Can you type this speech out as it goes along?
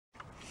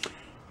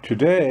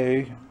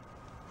Today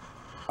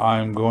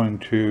I'm going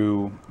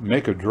to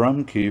make a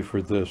drum key for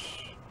this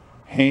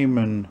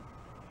Hayman.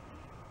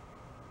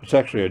 It's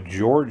actually a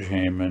George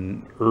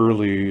Hayman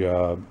early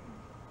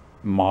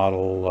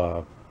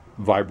model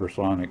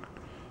vibrasonic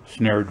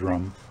snare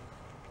drum.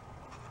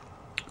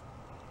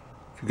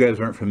 If you guys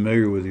aren't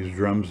familiar with these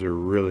drums, they're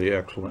really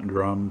excellent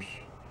drums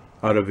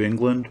out of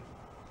England.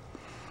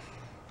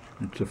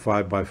 It's a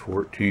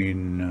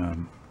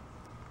 5x14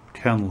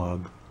 10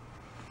 lug.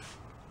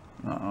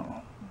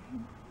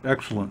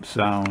 Excellent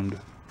sound.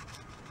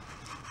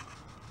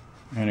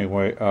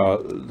 Anyway,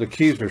 the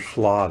keys are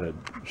slotted,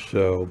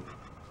 so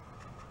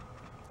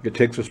it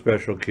takes a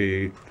special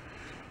key,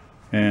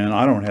 and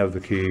I don't have the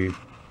key,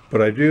 but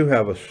I do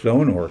have a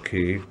Sonor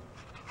key,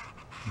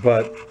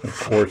 but of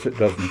course it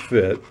doesn't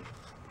fit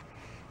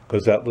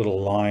because that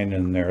little line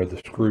in there, the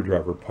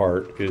screwdriver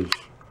part, is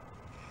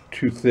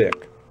too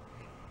thick.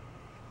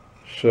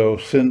 So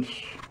since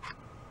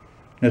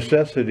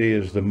necessity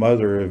is the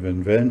mother of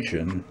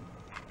invention,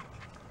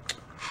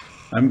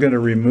 I'm going to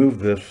remove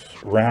this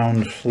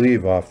round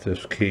sleeve off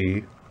this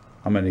key.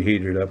 I'm going to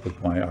heat it up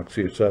with my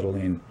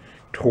oxyacetylene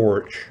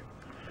torch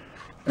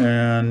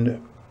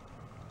and,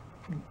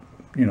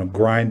 you know,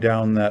 grind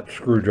down that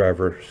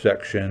screwdriver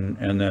section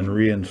and then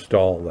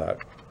reinstall that.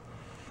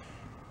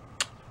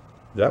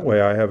 That way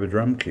I have a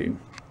drum key.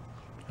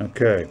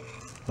 Okay,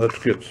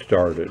 let's get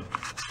started.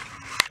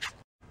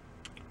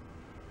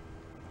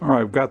 All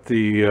right, I've got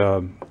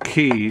the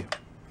key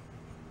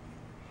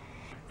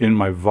in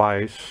my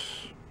vise,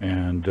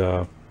 and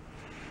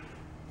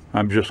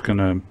I'm just going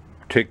to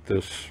take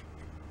this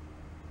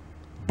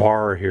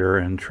bar here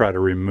and try to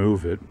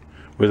remove it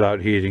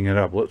without heating it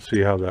up. Let's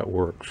see how that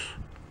works.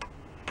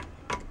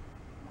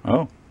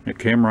 Oh, it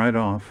came right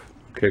off.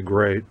 Okay,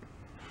 great.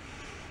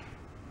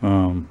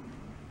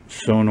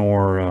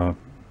 Sonor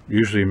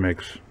usually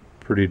makes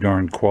pretty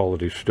darn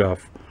quality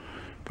stuff,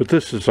 but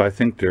this is, I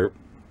think, they're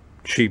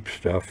cheap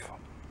stuff,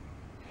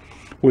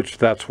 which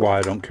that's why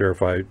I don't care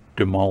if I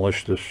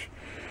demolish this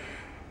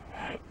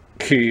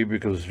key,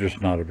 because it's just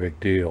not a big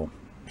deal.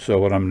 So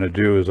what I'm going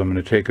to do is I'm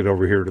going to take it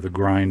over here to the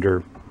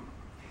grinder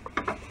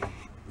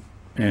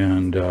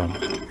and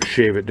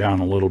shave it down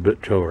a little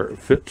bit to where it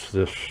fits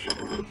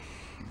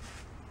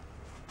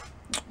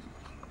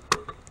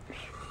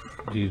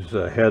these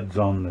heads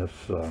on this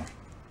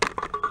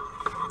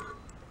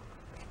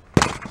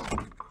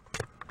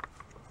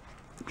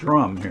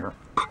drum here.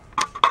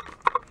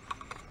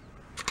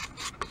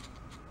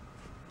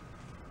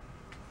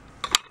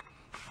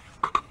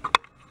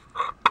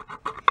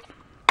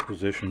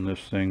 Position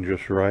this thing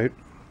just right.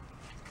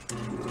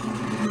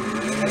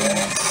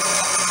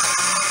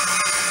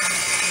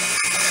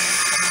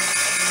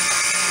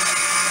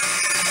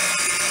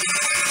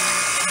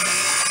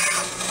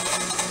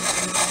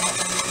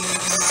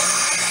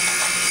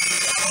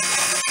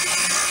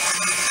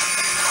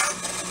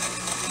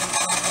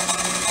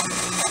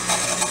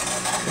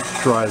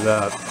 Let's try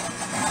that.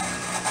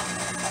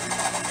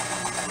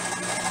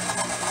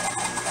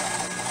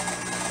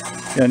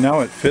 Yeah, now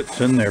it fits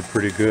in there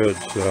pretty good,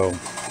 so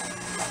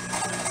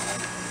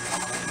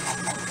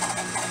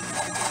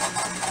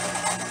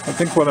I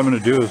think what I'm going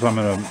to do is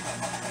I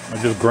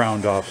just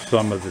ground off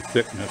some of the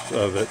thickness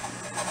of it,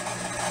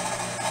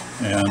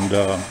 and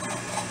I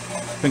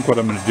think what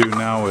I'm going to do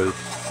now is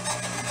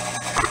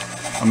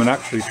I'm going to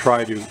actually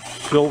try to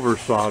silver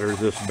solder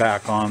this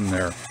back on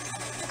there.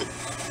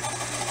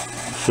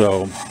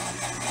 So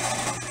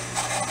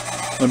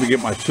let me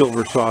get my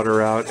silver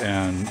solder out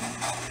and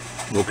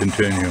we'll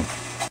continue.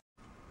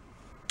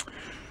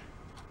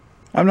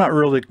 I'm not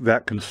really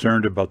that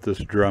concerned about this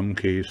drum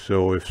key,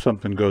 so if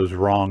something goes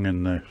wrong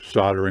in the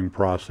soldering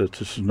process,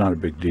 this is not a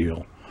big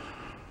deal.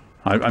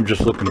 I'm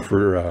just looking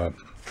for,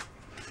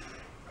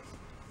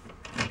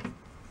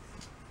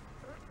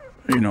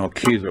 you know, a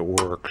key that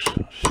works.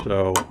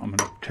 So I'm going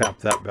to tap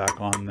that back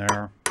on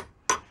there.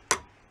 I'm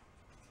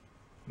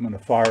going to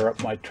fire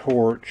up my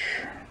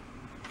torch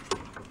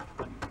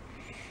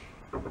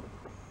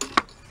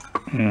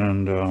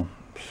and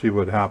see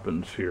what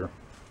happens here.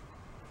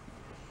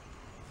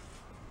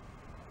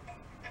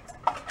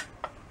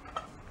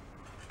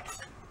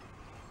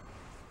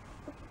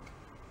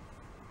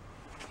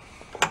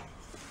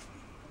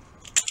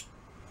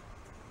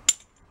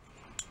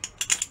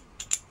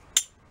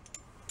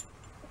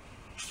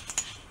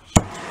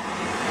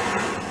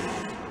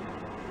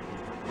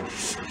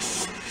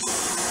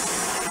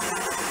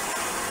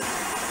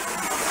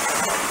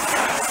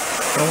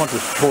 I don't want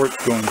this torch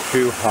going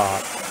too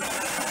hot.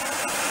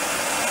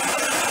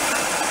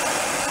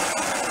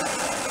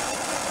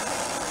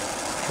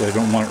 So I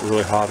don't want it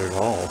really hot at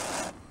all.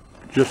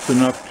 Just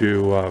enough to,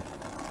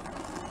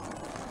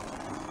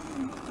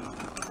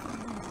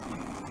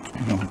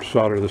 you know,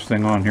 solder this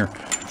thing on here.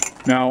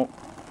 Now,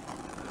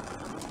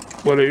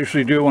 what I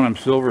usually do when I'm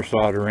silver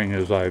soldering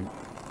is I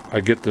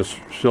get this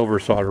silver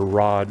solder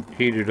rod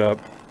heated up,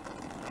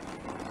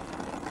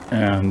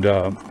 and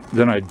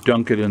then I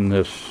dunk it in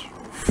this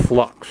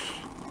flux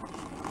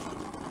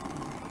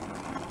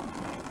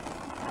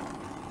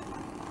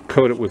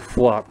coat it with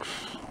flux.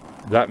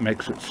 That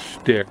makes it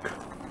stick.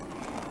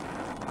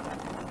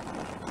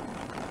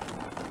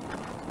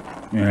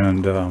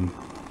 And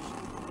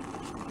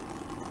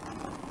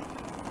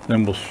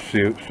then we'll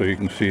see it, so you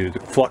can see the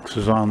flux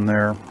is on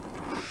there.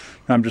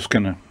 I'm just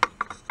gonna,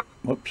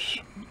 whoops.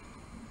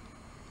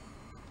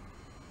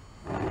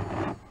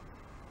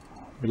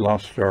 We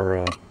lost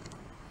our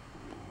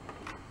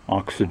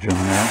oxygen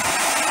there.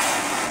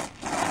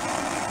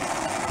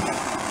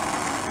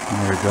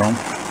 There we go.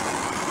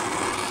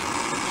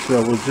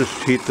 So we'll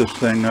just heat this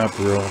thing up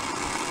real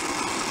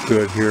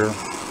good here.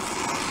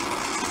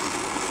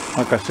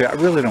 Like I say, I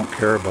really don't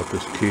care about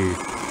this key.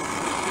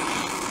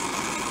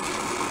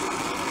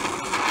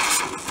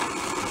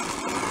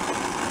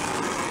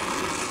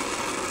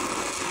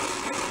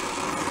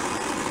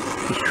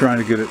 Just trying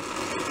to get it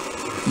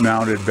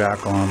mounted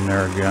back on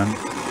there again.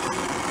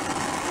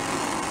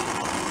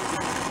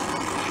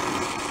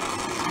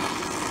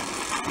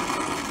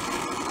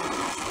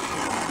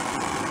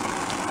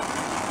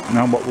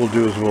 Now what we'll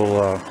do is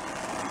we'll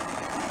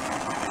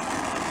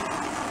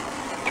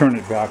turn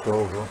it back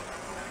over.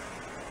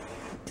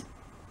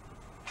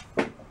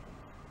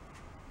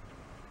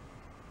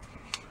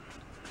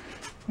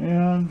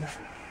 And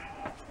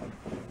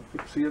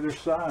fix the other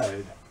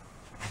side.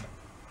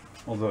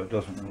 Although it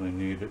doesn't really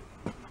need it.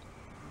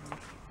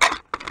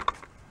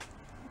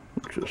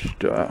 Just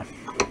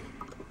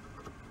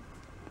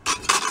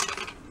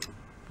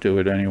do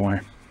it anyway.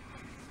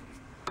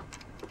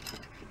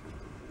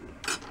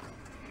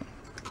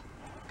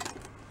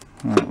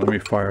 Alright, let me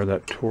fire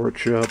that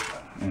torch up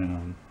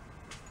and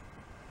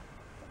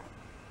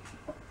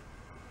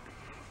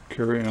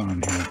carry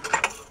on here.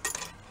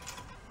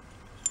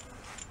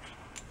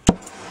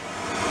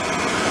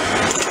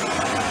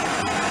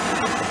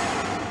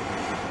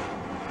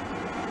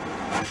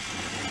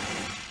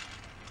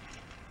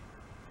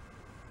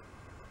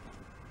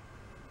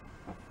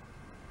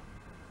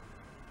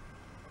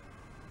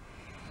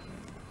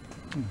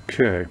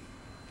 Okay,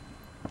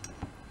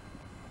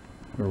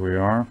 there we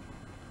are.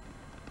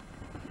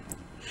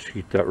 Let's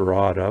heat that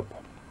rod up.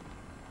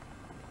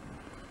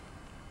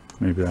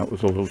 Maybe that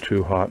was a little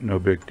too hot, no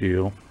big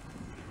deal.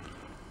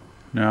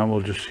 Now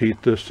we'll just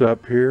heat this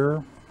up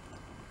here.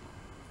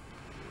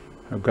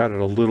 I've got it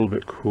a little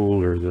bit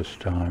cooler this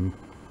time.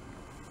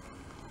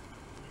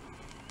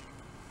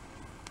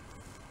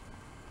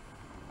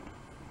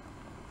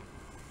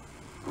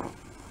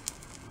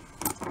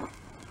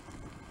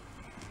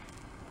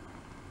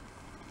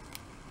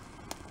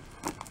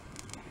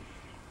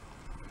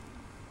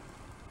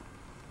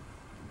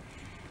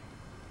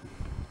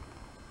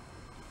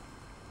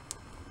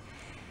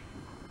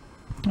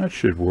 That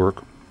should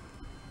work.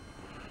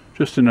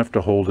 Just enough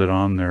to hold it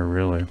on there,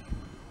 really. Like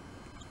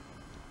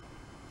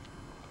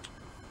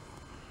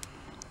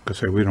I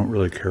say, we don't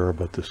really care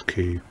about this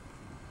key.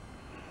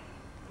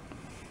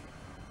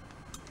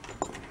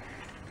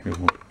 Okay,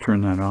 we'll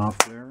turn that off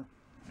there.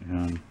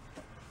 And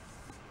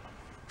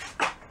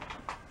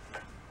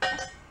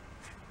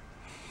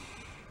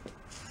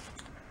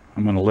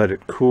I'm going to let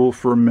it cool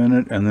for a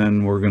minute, and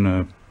then we're going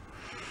to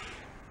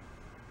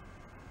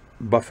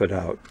buff it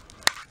out.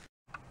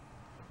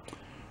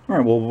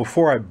 Alright, well,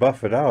 before I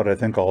buff it out, I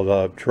think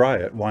I'll try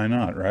it. Why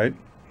not, right?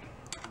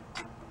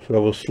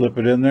 So we'll slip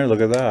it in there. Look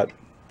at that.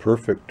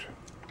 Perfect.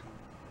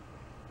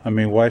 I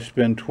mean, why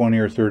spend 20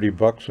 or 30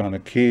 bucks on a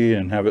key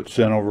and have it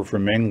sent over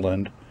from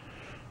England?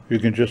 You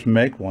can just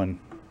make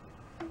one.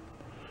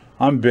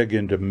 I'm big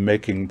into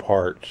making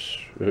parts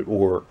at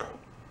work.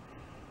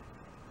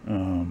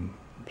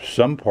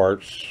 Some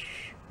parts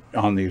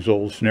on these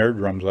old snare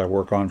drums I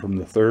work on from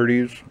the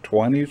 30s,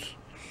 20s,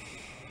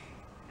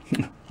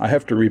 I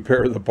have to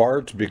repair the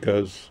parts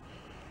because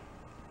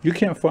you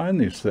can't find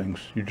these things.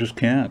 You just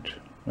can't.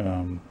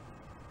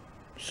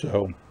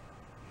 So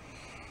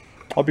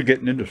I'll be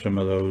getting into some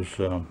of those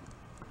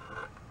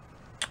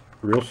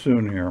real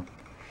soon here.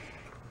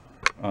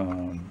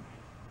 All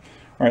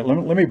right,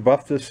 let me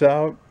buff this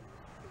out,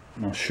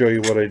 and I'll show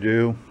you what I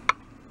do.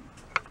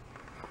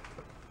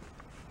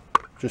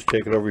 Just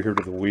take it over here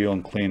to the wheel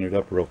and clean it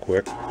up real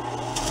quick.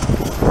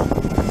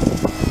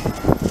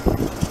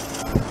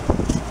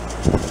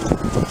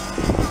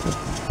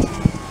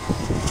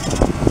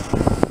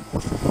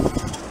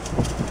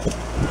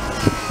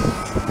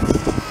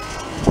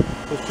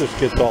 Just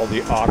gets all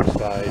the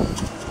oxide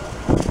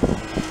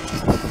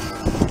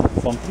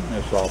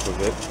funkiness off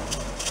of it.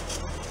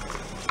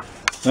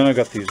 Then I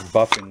got these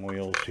buffing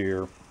wheels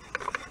here.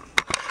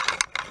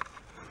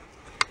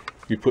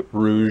 You put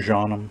rouge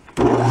on them.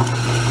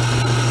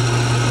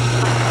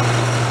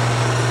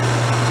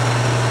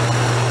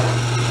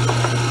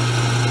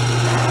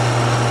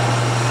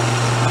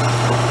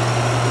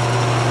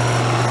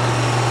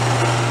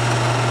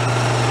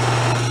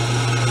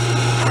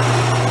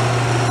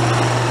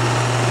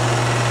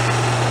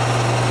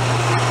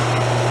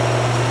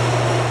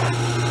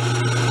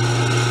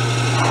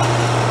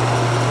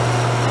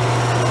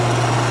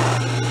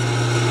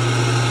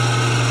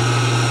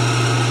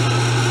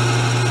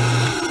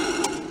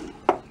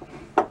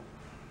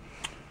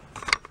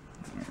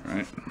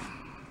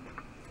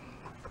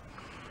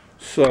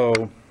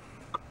 So,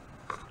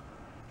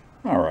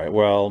 all right,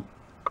 well,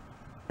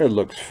 it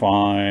looks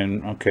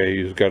fine.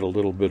 Okay, he's got a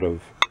little bit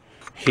of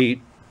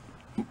heat,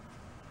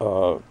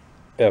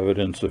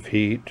 evidence of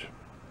heat,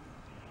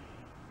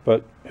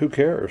 but who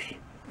cares?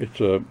 It's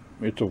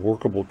a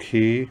workable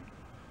key,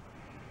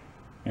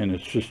 and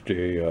it's just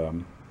a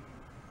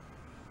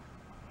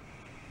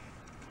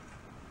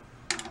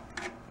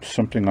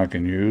something I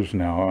can use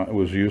now. It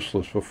was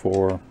useless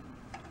before.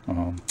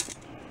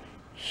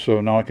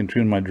 So now I can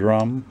tune my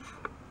drum.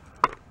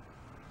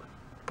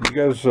 You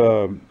guys,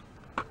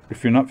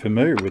 if you're not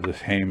familiar with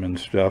this Hayman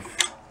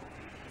stuff,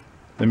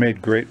 they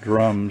made great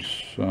drums.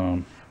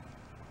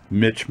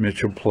 Mitch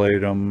Mitchell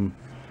played them.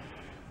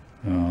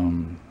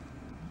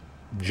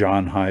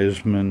 John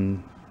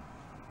Hayman.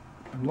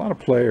 A lot of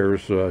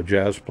players,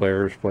 jazz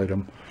players played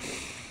them.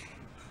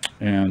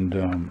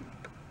 And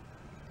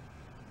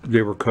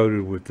they were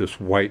coated with this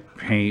white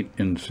paint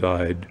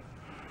inside,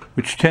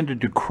 which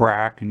tended to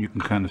crack, and you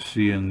can kind of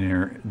see in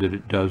there that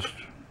it does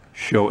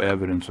show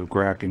evidence of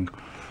cracking.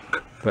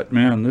 But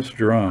man, this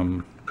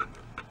drum,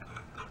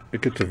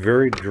 it gets a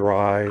very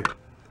dry,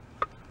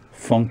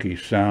 funky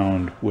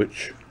sound,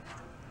 which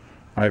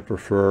I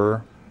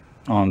prefer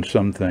on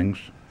some things.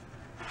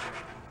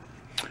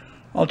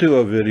 I'll do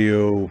a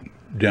video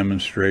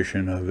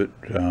demonstration of it,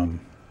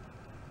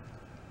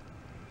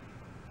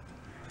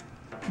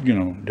 you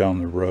know, down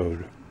the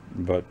road.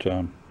 But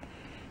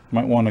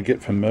might want to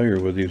get familiar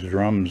with these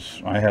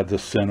drums. I had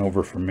this sent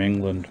over from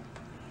England,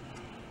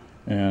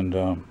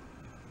 and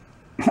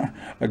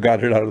I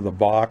got it out of the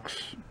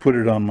box, put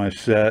it on my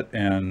set,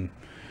 and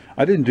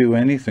I didn't do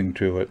anything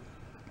to it.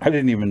 I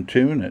didn't even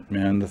tune it,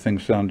 man. The thing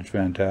sounded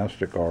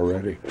fantastic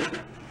already.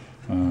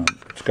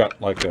 It's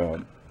got like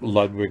a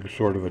Ludwig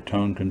sort of a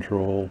tone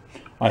control.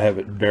 I have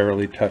it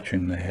barely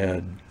touching the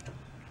head.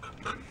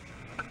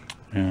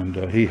 And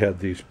he had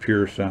these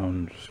pure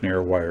sound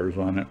snare wires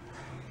on it.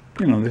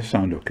 You know, they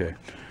sound okay.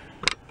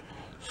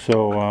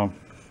 So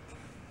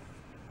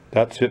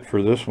that's it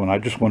for this one. I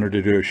just wanted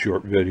to do a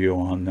short video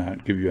on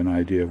that, give you an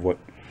idea of what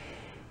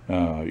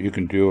you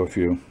can do if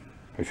you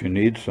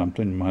need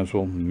something. You might as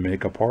well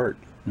make a part.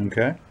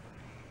 Okay,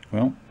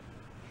 well,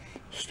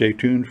 stay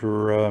tuned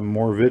for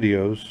more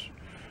videos.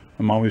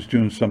 I'm always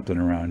doing something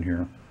around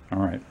here. All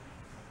right,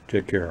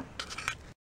 take care.